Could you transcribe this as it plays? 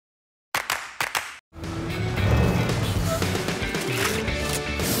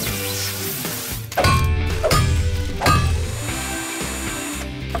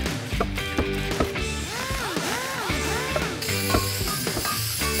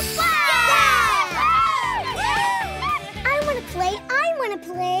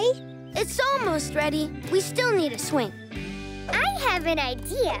almost ready. We still need a swing. I have an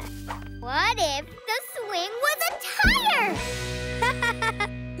idea. What if the swing was a tire?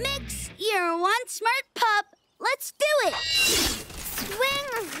 Mix, you're one smart pup. Let's do it. Swing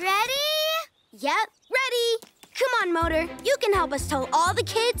ready? Yep, ready. Come on, Motor. You can help us tell all the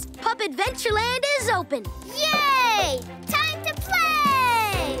kids Pup Adventureland is open. Yay! Time to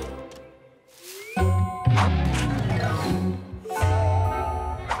play!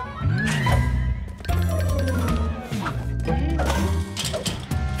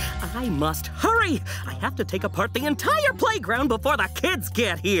 I must hurry! I have to take apart the entire playground before the kids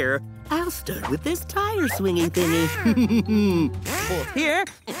get here. I'll start with this tire swinging thingy. Hold here.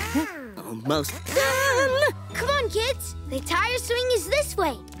 Almost done. Come on, kids. The tire swing is this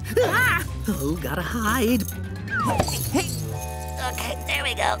way. Ah! Oh, gotta hide. Hey. Okay, there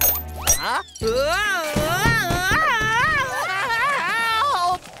we go. Huh?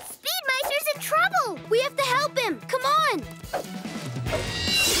 Speed Meister's in trouble! We have to help him. Come on.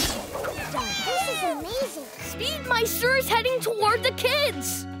 This is amazing. Speed Meister is heading toward the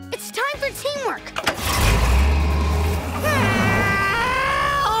kids. It's time for teamwork.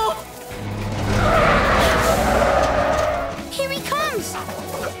 Here he comes.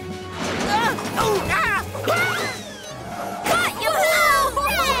 Got you!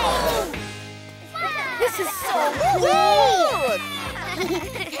 This is so cool!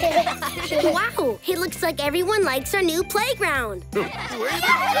 Wow, it looks like everyone likes our new playground. This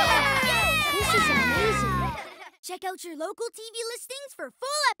is amazing. Check out your local TV listings for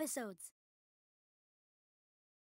full episodes.